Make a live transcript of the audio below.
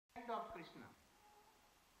of Krishna.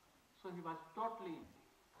 So he was totally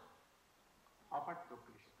offered to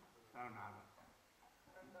Krishna, Saranagata,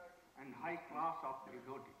 and high class of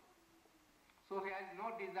devotee. So he has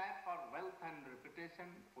no desire for wealth and reputation,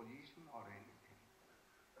 position or anything.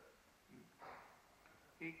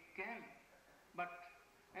 He can, but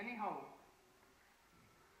anyhow,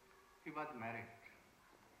 he was married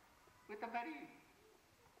with a very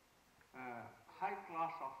high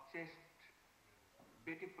class of chaste,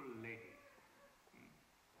 beautiful lady.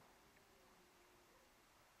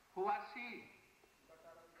 Who was she?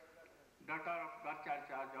 Daughter of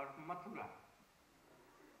Garchacharya of Mathura.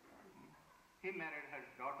 He married her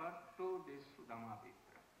daughter to this Sudama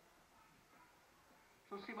Vipra.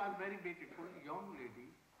 So she was very beautiful, young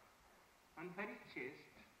lady, and very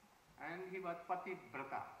chaste, and he was Pati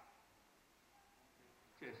Brata,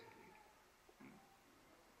 chaste lady.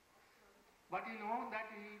 But you know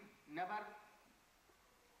that he never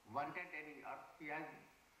wanted any earth. He has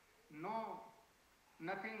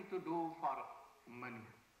nothing to do for money,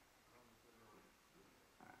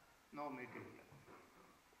 no material.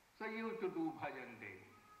 So he used to do bhajan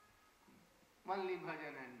daily, only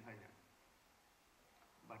bhajan and bhajan.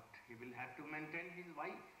 But he will have to maintain his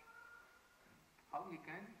wife. How he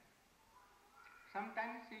can?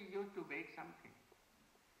 Sometimes he used to bake something,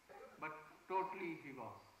 but totally he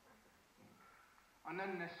was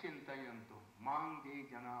ananyasyantayanto mange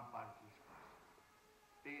jana parjushka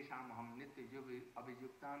tesham ham nitya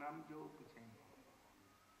abhijuktanam jo kuchem.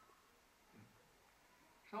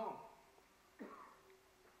 So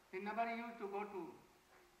he never used to go to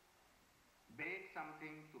bake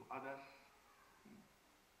something to others.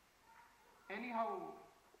 Anyhow,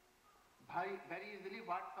 very easily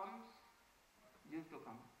what comes used to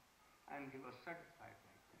come, and he was satisfied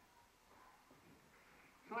like that.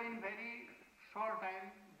 So in very short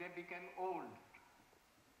time they became old.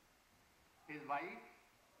 His wife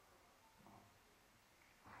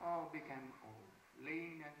became old,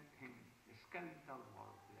 laying in him skeletal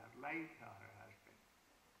was there, like her husband.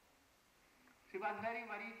 She was very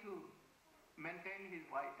worried to maintain his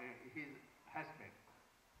husband,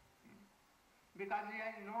 because he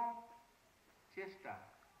has no chesta.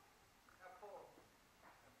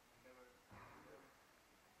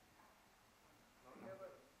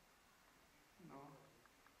 No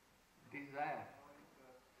desire.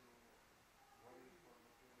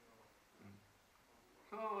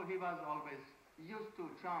 So he was always used to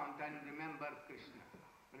chant and remember Krishna,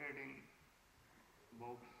 reading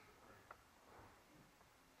books.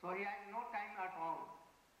 So he had no time at all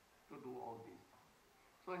to do all this.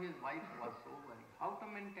 So his wife was so worried. How to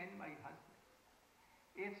maintain my husband?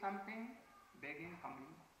 If something begging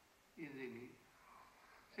coming easily,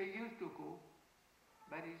 she used to cook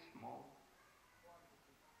very small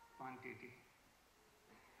quantity,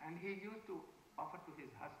 and he used to offer to his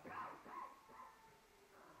husband.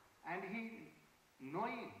 And he,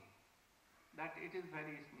 knowing that it is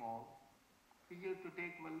very small, he used to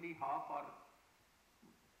take only half or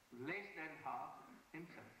less than half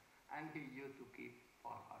himself, and he used to keep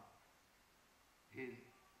for her, his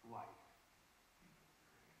wife.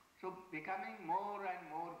 So becoming more and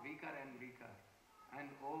more weaker and weaker and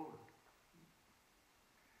old.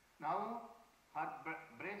 Now her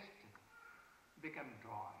breast became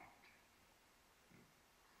dry.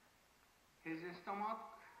 His stomach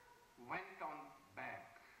went on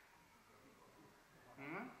back.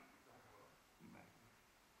 Back.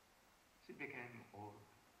 She became old.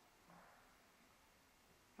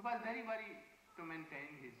 He was very worried to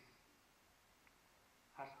maintain his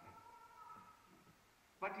husband.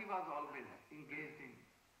 But he was always engaged in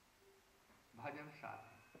bhajan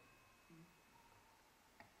sadhana.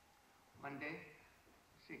 One day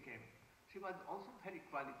she came. She was also very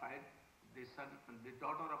qualified. The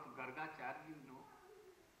daughter of Gargacharya, you know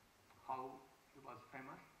how he was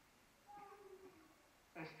famous.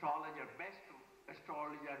 Astrologer, best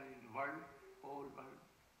astrologer in the world, whole world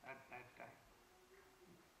at that time.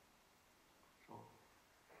 So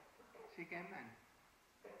she came and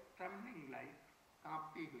trembling like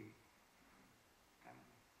kaapti hui,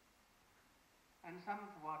 trembling, and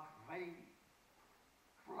somewhat very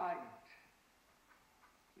polite.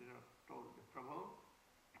 She told the Prabhu,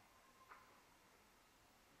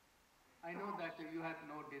 I know that you have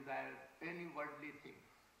no desire any worldly things.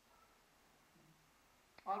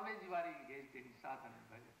 Always you are engaged in sadhana and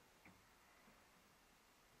bhajan.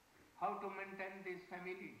 How to maintain this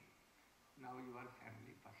family? Now you are a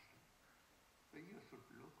family person, so you should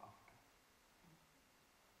look after.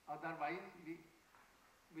 Otherwise we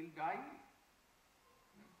will die.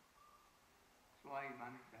 So I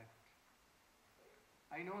want that.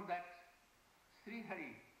 I know that Sri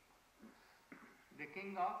Hari the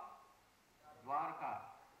king of Dwarka.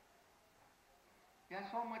 He has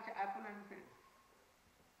so much appulences.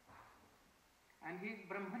 And he is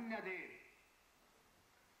Brahmanya Dev.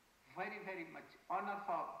 Very, very much honor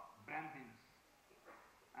for Brahmins.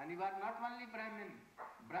 And you are not only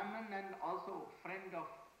Brahmin and also friend of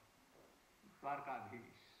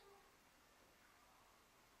Dwarkadhish.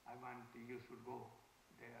 I want you should go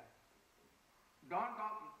there. Don't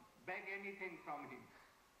beg anything from him.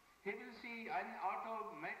 He will see and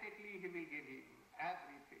automatically he will give you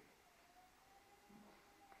everything.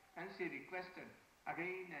 And she requested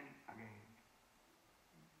again and again.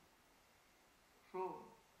 So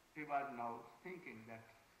he was now thinking that,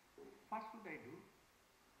 what should I do?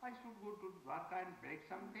 I should go to Dwarka and beg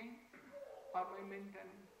something for my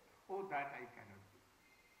maintenance. Oh, that I cannot do.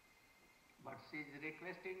 But she is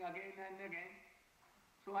requesting again and again.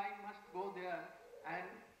 So I must go there and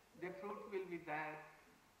the fruit will be there.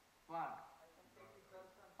 What?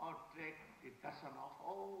 Or take the darshan of,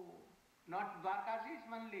 oh, not Dwarkadhish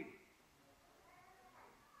only.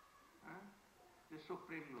 The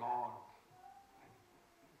Supreme Lord.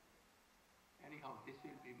 Anyhow, this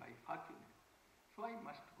will be my fortune. So I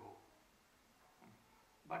must go.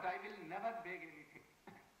 But I will never beg anything.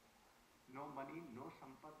 No money, no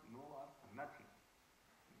sampat, no earth, nothing.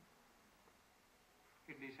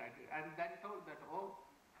 He decided and then told that, oh,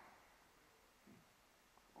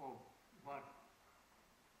 what?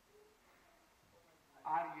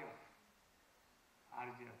 Arya.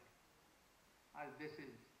 This is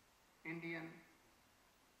Indian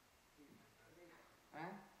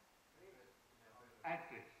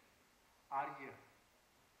actress. Arya.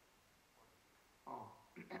 Oh.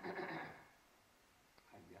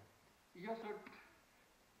 You should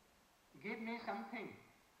give me something,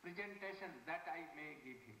 presentation that I may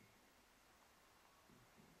give him.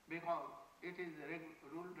 Because it is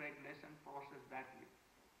rule, regulation, process that way.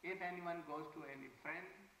 If anyone goes to any friend,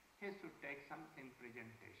 he should take something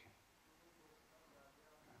presentation.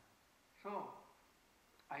 So,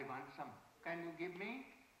 I want some. Can you give me?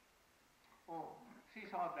 Oh, she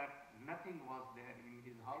saw that nothing was there in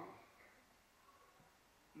his house.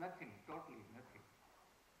 Nothing, totally nothing.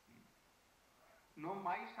 No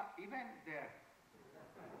mice even there.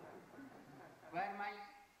 Where mice?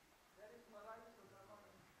 There is no rice.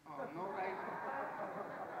 Oh, no rice.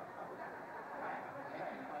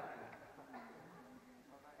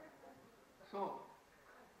 So,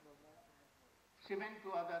 she went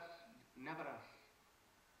to other neighbors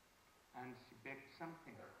and she baked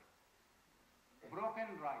something.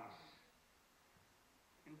 Broken rice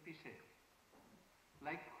in pieces.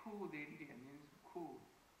 Like who the Indian means who?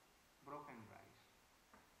 Broken rice.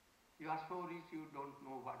 You are so rich you don't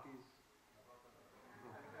know what is broken.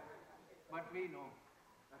 But we know.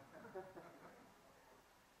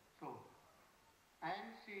 So,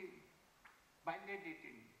 and she binded it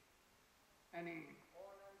in any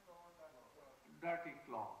dirty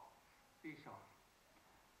cloth, piece of.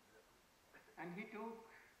 And he took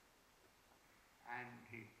and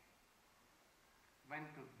he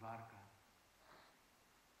went to Dwarka.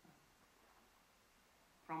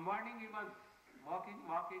 From morning he was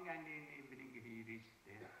walking and in evening he reached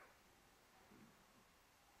there.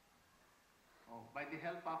 Oh, by the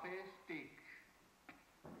help of a stick.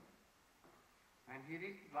 And he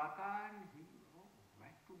reached Dwarka and he,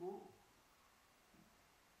 where to go?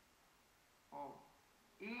 Oh,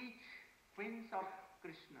 each prince of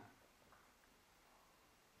Krishna,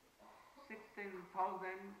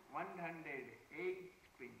 16,108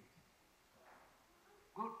 queens,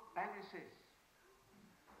 good palaces.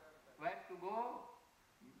 Where to go?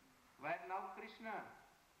 Where now Krishna?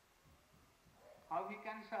 How he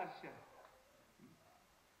can search?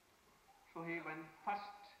 So he went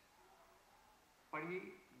first. But he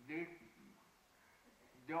did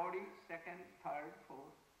Deodi, second, third,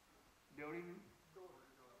 fourth. Deodi means?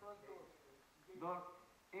 Door.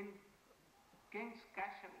 In King's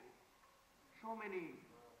Castle, so many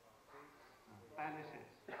palaces.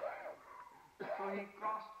 So he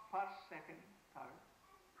crossed first, second, third.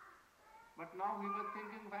 But now he was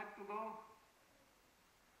thinking where to go.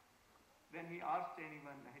 When he asked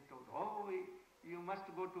anyone, he told, oh, you must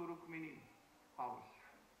go to Rukmini house,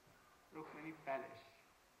 Rukmini palace.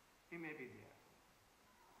 He may be there.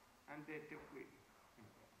 And they took him there.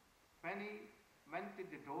 When he went to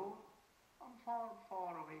the door, far,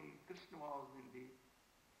 far away, Krishna was in the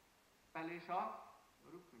palace of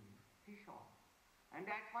Rukmini. He saw. And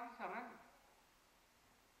at once ran,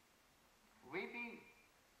 weeping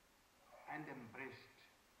and embraced.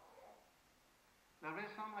 There was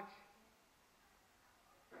so much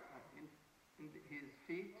in his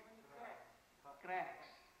feet, cracks.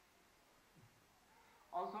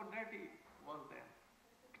 also dirty was there.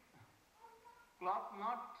 Cloth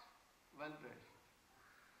not well dressed,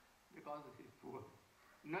 because he is poor.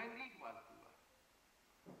 Knowingly he was poor.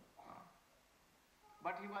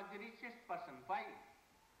 But he was the richest person. Why?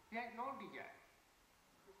 He had no desire.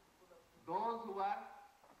 Those who are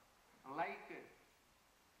like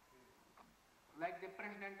the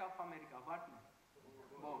President of America, what name?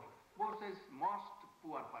 Bush. Bush is most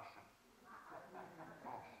poor person.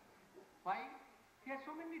 Most. Why? He has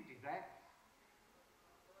so many desires.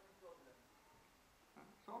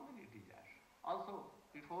 So many desires. Also,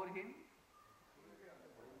 before him,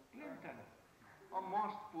 Clinton,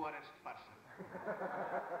 most poorest person.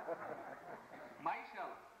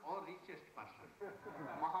 Myself, richest person.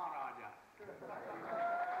 Maharaja.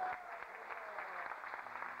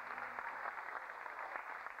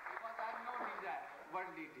 Because I have no desire,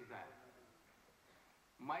 worldly desire.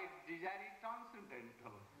 My desire is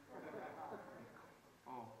transcendental.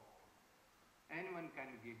 Anyone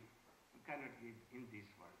cannot give in this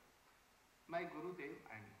world. My Gurudev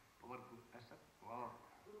and our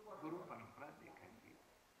Guru Parampara, they can give.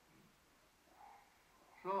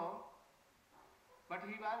 So, but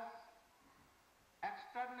he was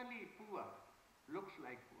externally poor, looks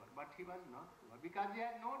like poor, but he was not poor because he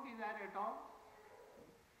had no desire at all.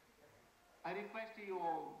 I request you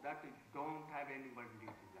all that you don't have any worldly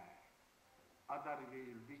desire. Otherwise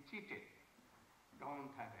you will be cheated.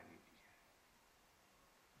 Don't have any desire.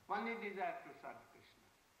 Only desire to serve Krishna.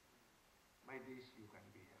 By this you can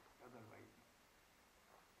be happy, otherwise.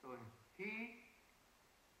 So he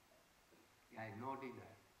had no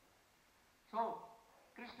desire. So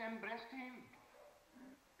Krishna embraced him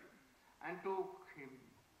and took him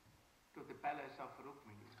to the palace of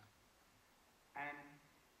Rukmini. And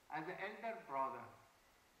as an elder brother,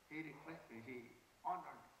 he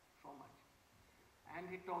honored so much.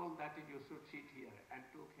 And he told that you should sit here, and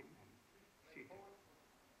took him and seated.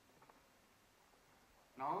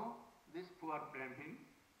 Now, this poor Brahmin,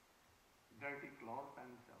 dirty clothes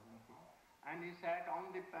and so on, and he sat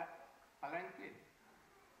on the palanquin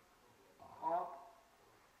of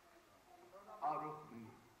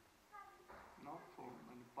Rukmini. Not so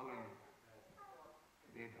many palanquin.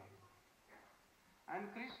 And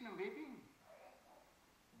Krishna weeping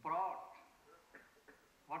brought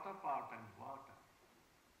water pot and water.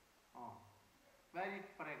 Very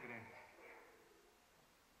fragrant.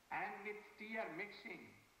 And with tear mixing,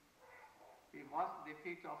 he washed the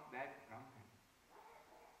feet of that Brahman.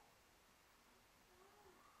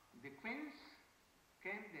 The queens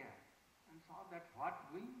came there and saw that what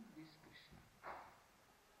doing this Krishna?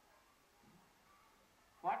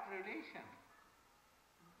 What relation?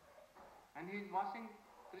 And he is washing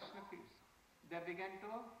Krishna feet. They began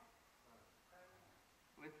to,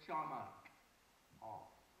 with chamar,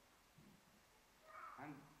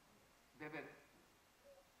 and they were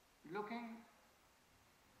looking,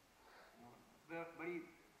 बड़ी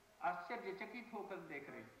आश्चर्यचकित होकर देख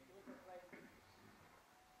रही.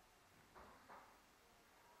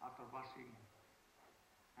 After washing,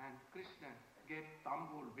 and Krishna gave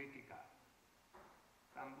Tambul Bitika.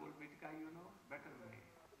 Tambul Bitika, you know, better than me.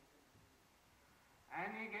 And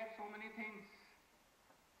he gave so many things.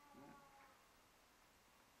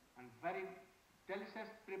 And very delicious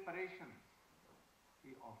preparations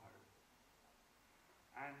he offered.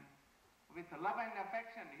 And with love and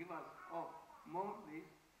affection, he was, more this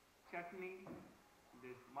chutney,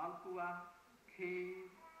 this malpua, kheer,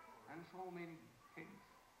 and so many things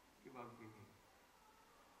he was giving.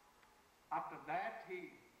 After that,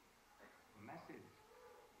 he massaged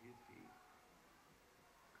his feet,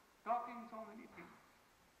 talking so many things.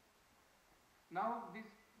 Now this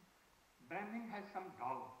Brahmin has some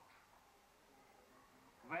doubt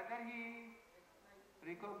whether he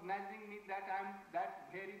recognizing me that I am that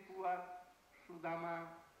very poor Sudama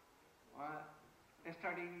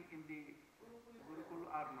studying in the Gurukul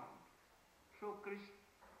or not. So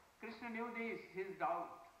Krishna knew this, his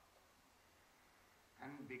doubt,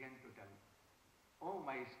 and began to tell him, "Oh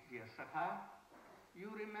my dear Sakha, you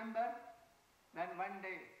remember that one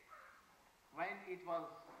day when it was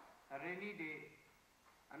a rainy day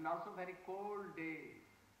and also very cold day,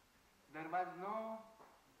 there was no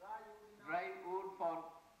dry wood for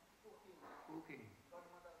cooking.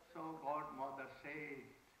 So Godmother said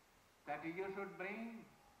that you should bring,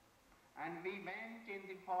 and we went in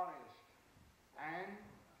the forest, and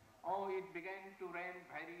it began to rain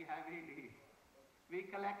very heavily. We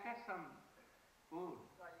collected some food,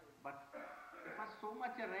 but it was so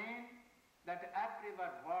much rain that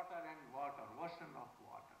everywhere water and water, ocean of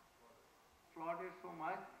water, flooded so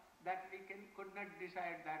much that we could not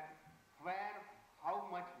decide that how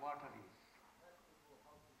much water is.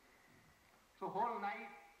 So whole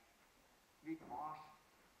night we passed,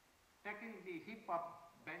 taking the heap of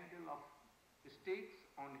bundle of sticks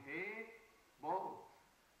on head, both.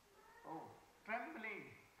 Oh,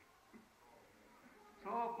 trembling,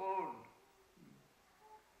 so cold.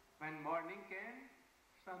 When morning came,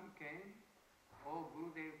 sun came. Oh,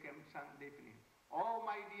 Gurudev came sun deepening. Oh,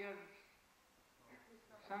 my dear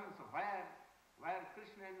sons, where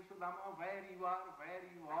Krishna and Sudama, where you are.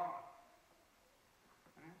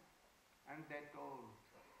 And they told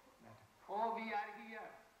that, oh, we are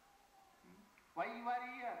here. Why you are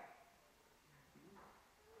here?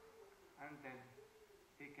 And then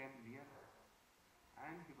he came near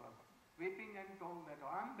and he was weeping and told that, oh,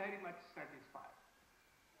 I am very much satisfied.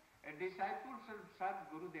 A disciple should serve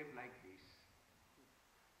Gurudev like this.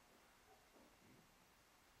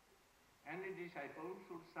 Any disciple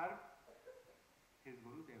should serve his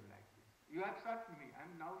Gurudev like this. You have served me, I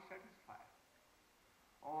am now satisfied.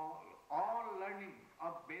 All learning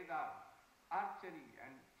of Vedas, archery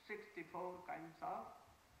and 64 kinds of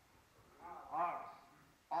arts,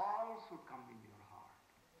 all should come in your heart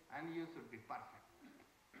and you should be perfect.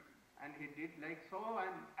 And he did like so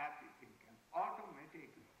and everything came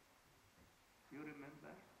automatically. You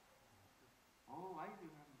remember? Oh, I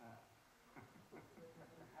remember.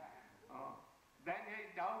 Oh, then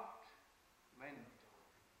his doubt went.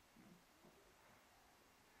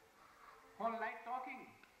 Whole night talking,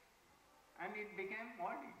 and it became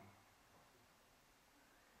morning.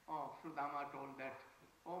 Oh, Sudama told that,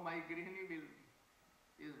 oh, my Grihini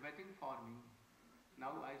is waiting for me.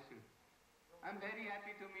 Now I should. I'm very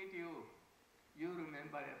happy to meet you. You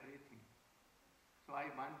remember everything. So I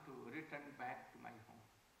want to return back to my home.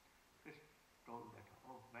 Krishna told that,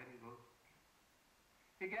 oh, very good.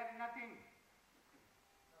 He gave nothing.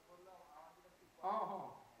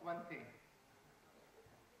 Oh, one thing.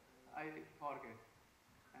 I forget.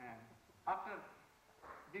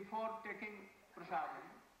 Before taking prasadam,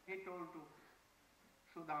 he told to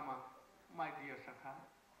Sudama, my dear Sakha,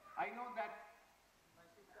 I know that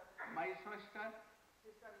my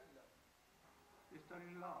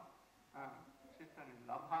sister-in-law,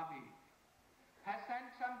 Bhabi, has sent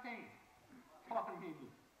something for me,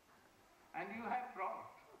 and you have brought.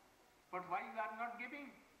 But why you are not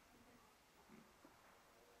giving?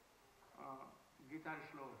 Gita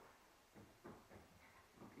Shlok.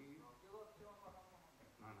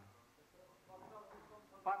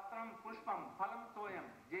 Patram pushpam phalam toyam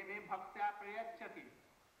je me bhaktya prayachati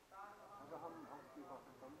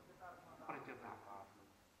prajata.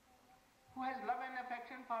 Who has love and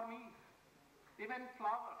affection for me? Even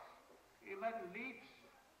flowers, even leaves,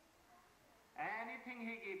 anything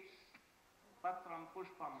he gives. Patram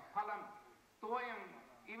pushpam phalam toyam,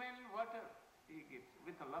 even water he gives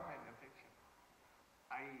with love and affection.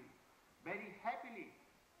 I very happily,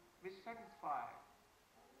 with satisfied,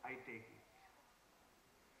 I take it.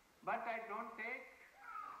 But I don't take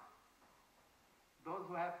those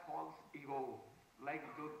who have false ego, like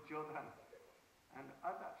Duryodhan and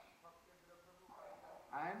others.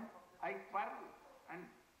 And I quarrel and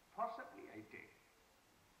forcibly I take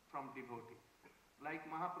from devotees, like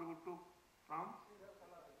Mahaprabhu took from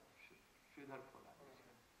Sridhar Kola.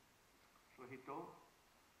 So he told,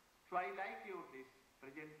 so I like you this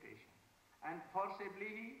presentation. And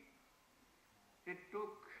forcibly he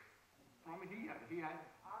took from here, he had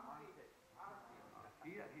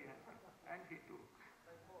and he took.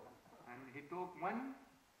 And he took one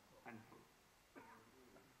handful.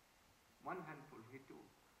 One handful he took.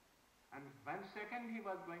 And 1 second he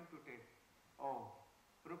was going to take. Oh,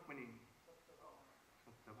 Rukmini,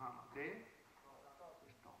 Satyabhama, they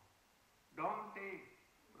stop. Don't take,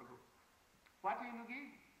 Prabhu. What will you give?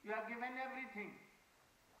 You have given everything.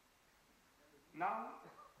 Now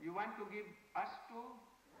you want to give us too?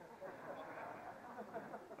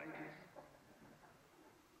 By this.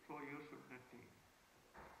 So you should not take.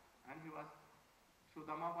 And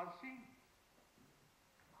Sudama was seeing.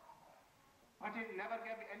 But he never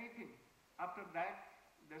gave anything. After that,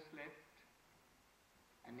 they slept.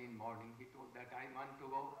 And in morning he told that I want to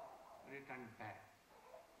go, return back.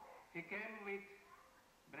 He came with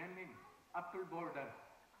Brahmin up to border.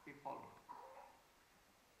 He followed.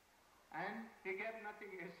 And he gave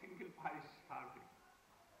nothing, a single pice for him.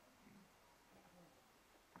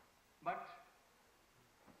 But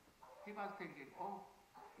he was thinking, oh,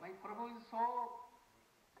 my Prabhu is so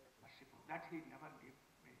merciful that he never gave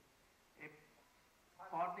me a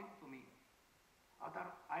farthing to me. Other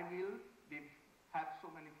I will have so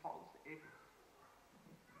many false egos.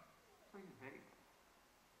 So he is very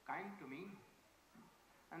kind to me.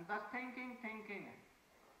 And thus thinking,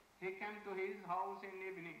 he came to his house in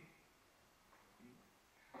evening.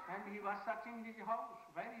 And he was searching his house.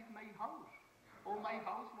 Where is my house? Oh, my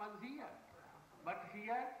house was here. But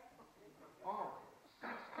here,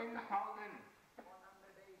 16,008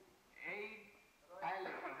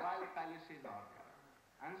 royal palaces are there.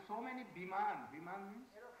 And so many Biman means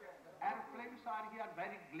airplanes are here,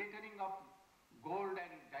 very glittering of gold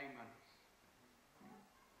and diamonds.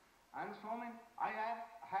 And so many, I have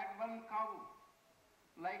had one cow,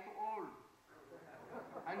 like old.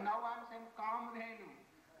 And now I'm saying Kamdhenu.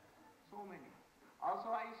 So many. Also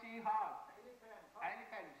I see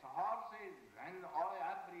elephants, horses, and all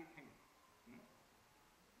everything.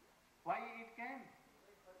 Why it came?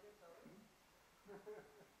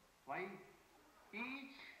 Why?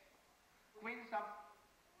 Each queens of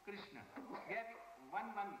Krishna gave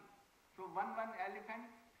one. So one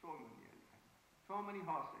elephant, so many elephants. So many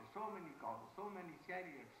horses, so many cows, so many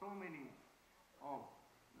chariots, so many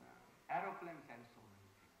aeroplanes and so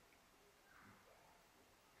many things.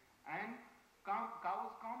 And cows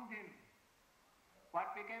calmed him.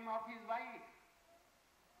 What became of his wife?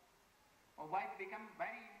 Wife became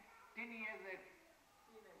very teenager.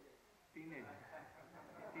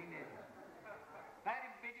 Very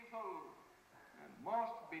beautiful,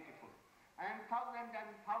 most beautiful. And thousands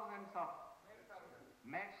of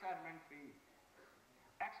maidservants,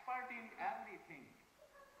 expert in everything.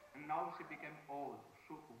 And now she became old.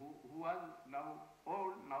 So who was now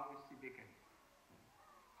old, now she became.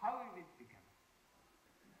 How is it become?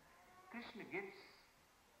 Krishna gives,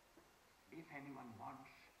 if anyone wants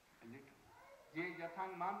a little. Jai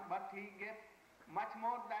Jathang Mam, but he gave much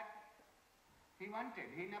more that he wanted.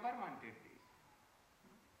 He never wanted this.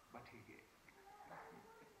 But he gave.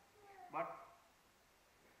 But,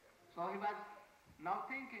 so he was now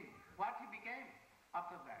thinking what he became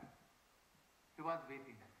after that. He was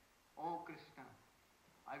waiting. Oh Krishna,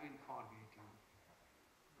 I will forget you.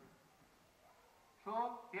 So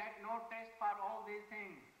he had no taste for all these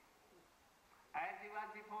things. As he was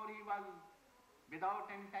before, he was without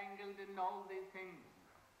entangled in all these things.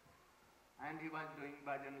 And he was doing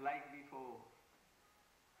bhajan like before.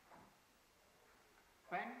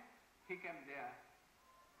 When he came there,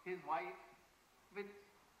 his wife with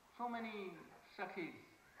so many sakhis,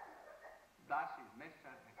 dasis,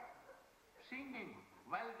 maidservants, singing,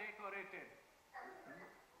 well decorated,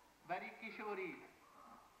 very kishori.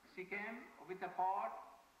 She came with a pot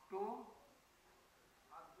to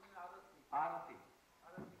Arati.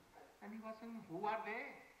 And he was saying, who are they?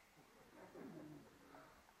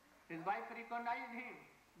 His wife recognized him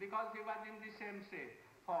because he was in the same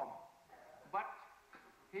form. But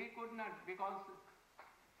he could not because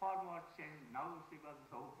form was changed. Now she was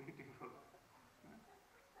so beautiful.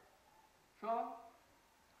 So,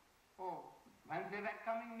 when they were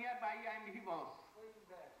coming nearby and he was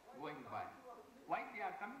going by. Why they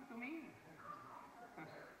are coming to me?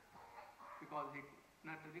 Because he could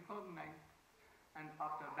not recognize. And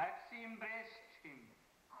after that she embraced him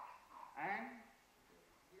and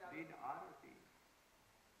did arati.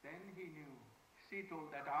 Then he knew. She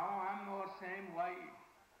told that, I'm our same wife.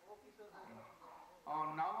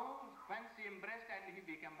 Now when she embraced and he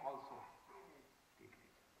became also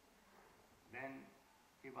teenager. Then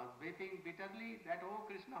he was weeping bitterly that, oh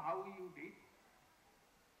Krishna, how you did?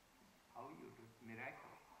 How you did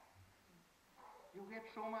miracle. You get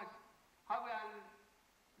so much. How I'll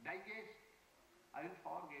digest? I will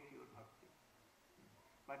forget your bhakti.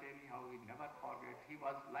 But anyhow, he never forget. He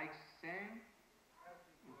was like same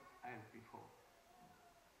as before.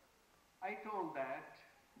 I told that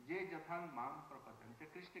Jai Jathang Mam Prapadante,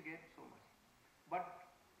 Krishna gave so much. But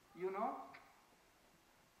you know,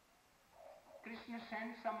 Krishna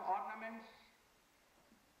sent some ornaments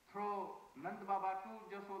through Nand Baba to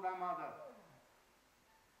Jasoda mother.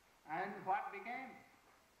 And what became?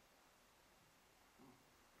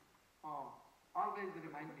 Always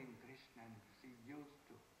reminding Krishna, and she used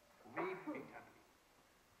to weep bitterly.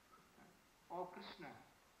 Oh Krishna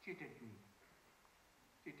cheated me,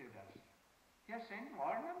 cheated us. He has sent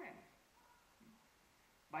ornaments.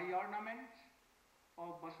 By ornaments,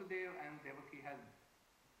 Vasudeva and Devaki has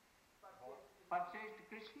purchased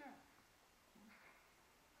Krishna,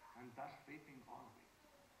 and thus weeping always.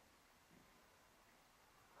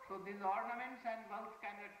 So these ornaments and wealth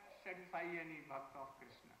cannot satisfy any bhakt of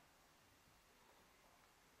Krishna.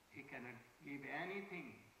 He cannot give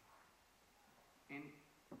anything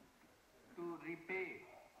to repay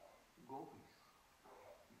gopis.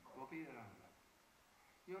 Gopis are under.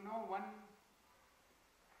 You know one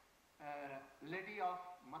lady of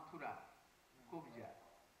Mathura, Kubja.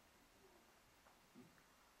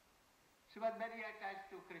 She was very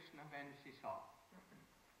attached to Krishna when she saw.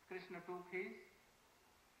 Krishna took his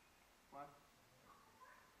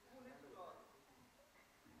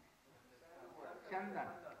chandan.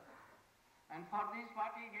 And for this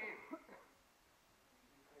what he gave?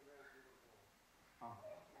 Oh,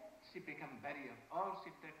 she became very,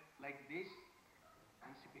 she did like this,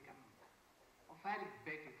 and she became very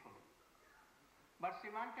beautiful. But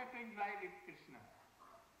she wanted to enjoy with Krishna.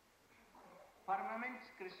 For a moment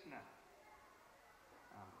Krishna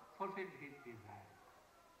fulfilled his desire.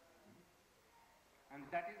 And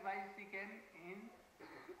that is why she came in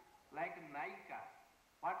like Naika.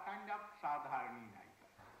 What kind of Sadharani Naika?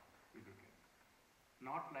 He became.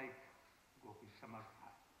 Not like Gopi Samartha.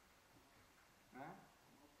 Huh?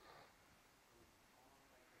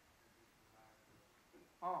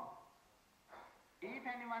 Oh, if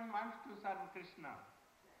anyone wants to serve Krishna,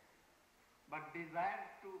 but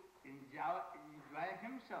desires to enjoy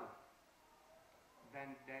himself,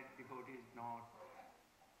 then that devotee is not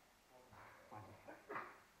qualified.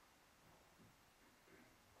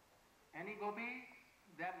 Any gopis,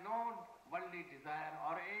 they have no worldly desire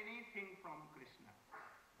or anything from Krishna.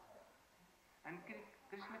 And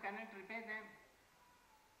Krishna cannot repay them.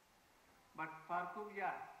 But for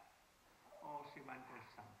Kubja, she wanted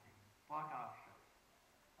something for herself.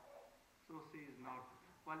 So she is not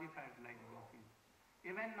qualified like gopis,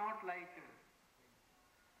 even not like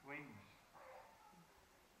queens.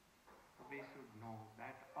 We should know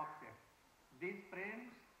that object. These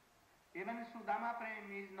prems, even Sudama prem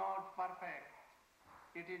is not perfect.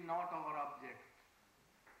 It is not our object,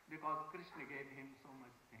 because Krishna gave him so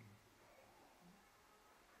much things.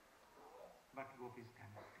 But gopis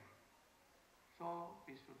cannot give. So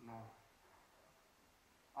we should know.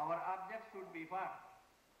 Our object should be what?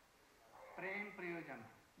 Prem prayojan,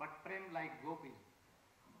 but prem like gopis.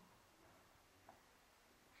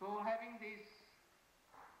 So having this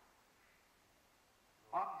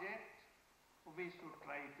object, we should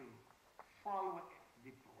try to follow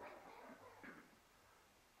the process.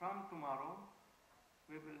 From tomorrow,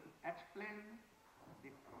 we will explain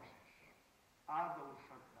the process. Ado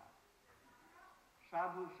Shraddha,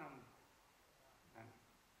 Sadhu Sang, then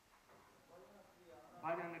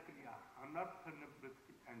Bhajan Kriya, Anartha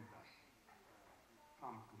Nivritti, and thus.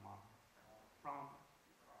 From tomorrow, from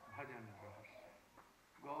Bhajan Ras.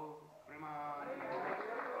 Go Premanand.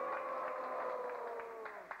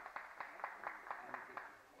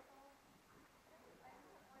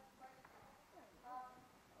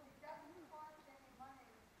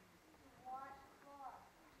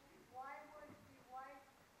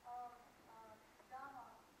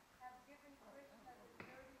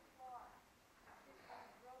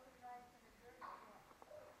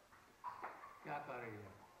 क्या कर रही है?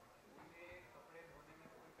 कपड़े धोने में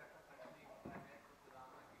कोई पैसा खर्च नहीं होता है, तो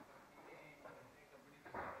सुदामा की पत्नी ने गंदे कपड़े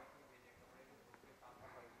की सफाई के लिए भेजे, कपड़े को धो के साफ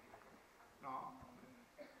सफाई के लिए भेजे। नो,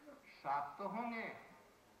 साफ तो होंगे,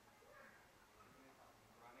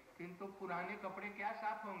 किंतु पुराने कपड़े क्या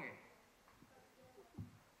साफ होंगे?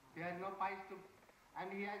 He has no pies to, and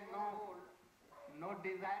he has no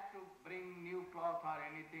desire to bring new cloth or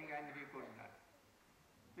anything, and he could not,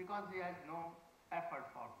 because he has no effort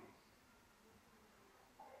for this.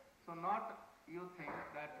 So not you think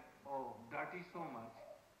that, dirty so much.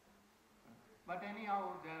 But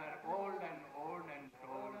anyhow, they are old and old and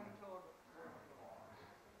old.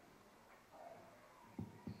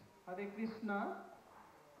 Hare Krishna.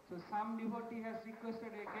 So some devotee has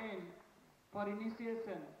requested again for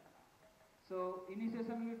initiation. So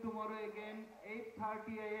initiation will be tomorrow again,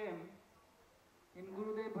 8:30 a.m. in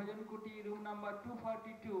Gurudev Bhajan Kuti, room number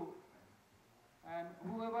 242. And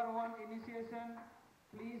whoever wants initiation,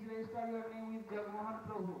 please register your name with Jagmohan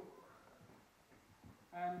Prabhu.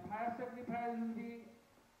 And fire sacrifice will be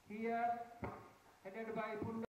here, headed by Punda.